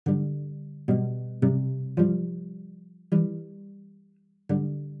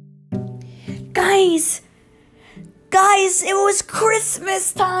Guys, it was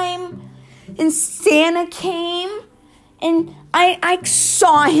Christmas time, and Santa came, and I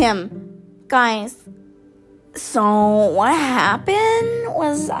saw him, guys. So what happened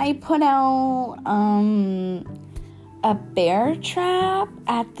was I put out a bear trap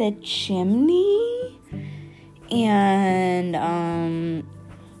at the chimney, and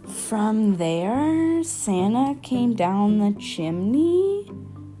from there Santa came down the chimney,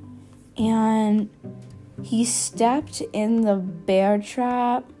 and he stepped in the bear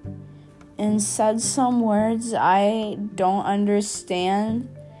trap and said some words I don't understand.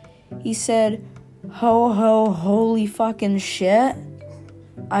 He said, "Ho, ho, holy fucking shit."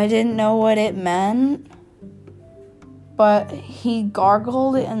 I didn't know what it meant, but he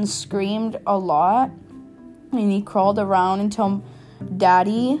gargled and screamed a lot, and he crawled around until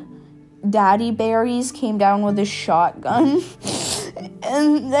Daddy Berries came down with a shotgun.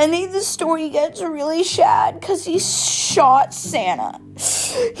 And then the story gets really sad because he shot Santa.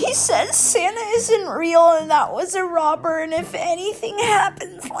 He said Santa isn't real and that was a robber, and if anything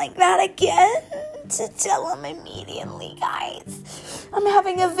happens like that again, to tell him immediately, guys. I'm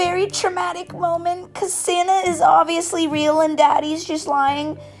having a very traumatic moment because Santa is obviously real and Daddy's just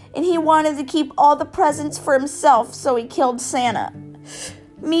lying, and he wanted to keep all the presents for himself, so he killed Santa.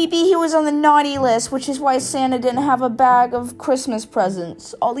 Maybe he was on the naughty list, which is why Santa didn't have a bag of Christmas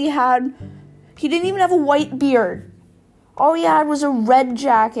presents. He didn't even have a white beard. All he had was a red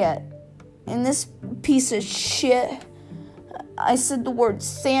jacket. And this piece of shit, I said the word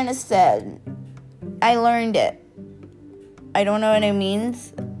Santa said. I learned it. I don't know what it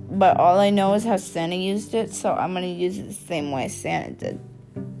means, but all I know is how Santa used it, so I'm going to use it the same way Santa did.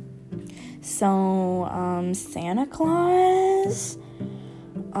 So, Santa Claus,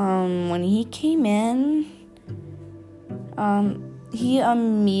 when he came in, he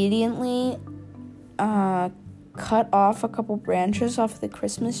immediately cut off a couple branches off the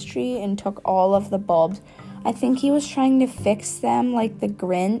Christmas tree and took all of the bulbs. I think he was trying to fix them like the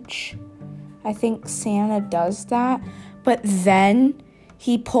Grinch. I think Santa does that. But then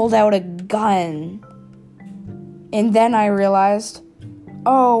he pulled out a gun. And then I realized,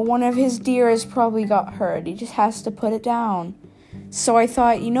 one of his deer has probably got hurt. He just has to put it down. So I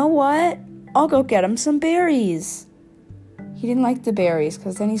thought, you know what? I'll go get him some berries. He didn't like the berries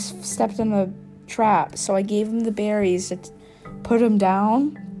because then he stepped in the trap. So I gave him the berries to put him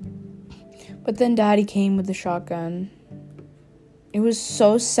down. But then Daddy came with the shotgun. It was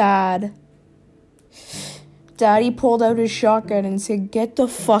so sad. Daddy pulled out his shotgun and said, "Get the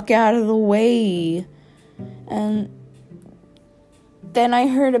fuck out of the way." And then I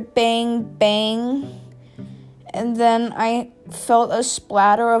heard a bang, bang. And then I felt a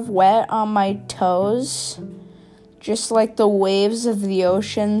splatter of wet on my toes. Just like the waves of the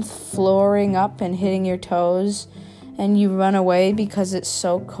ocean flooring up and hitting your toes. And you run away because it's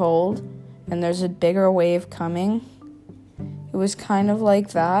so cold. And there's a bigger wave coming. It was kind of like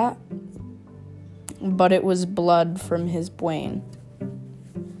that. But it was blood from his brain.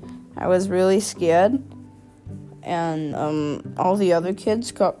 I was really scared. And all the other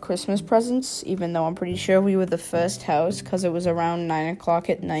kids got Christmas presents, even though I'm pretty sure we were the first house because it was around 9 o'clock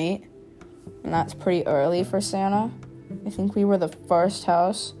at night. And that's pretty early for Santa. I think we were the first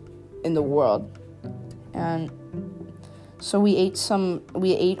house in the world. And so we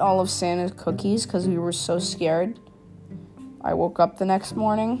ate all of Santa's cookies because we were so scared. I woke up the next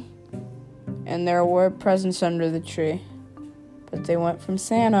morning and there were presents under the tree. But they went from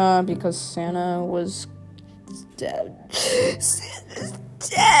Santa because Santa was dead. Santa's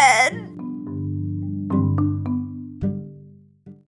dead.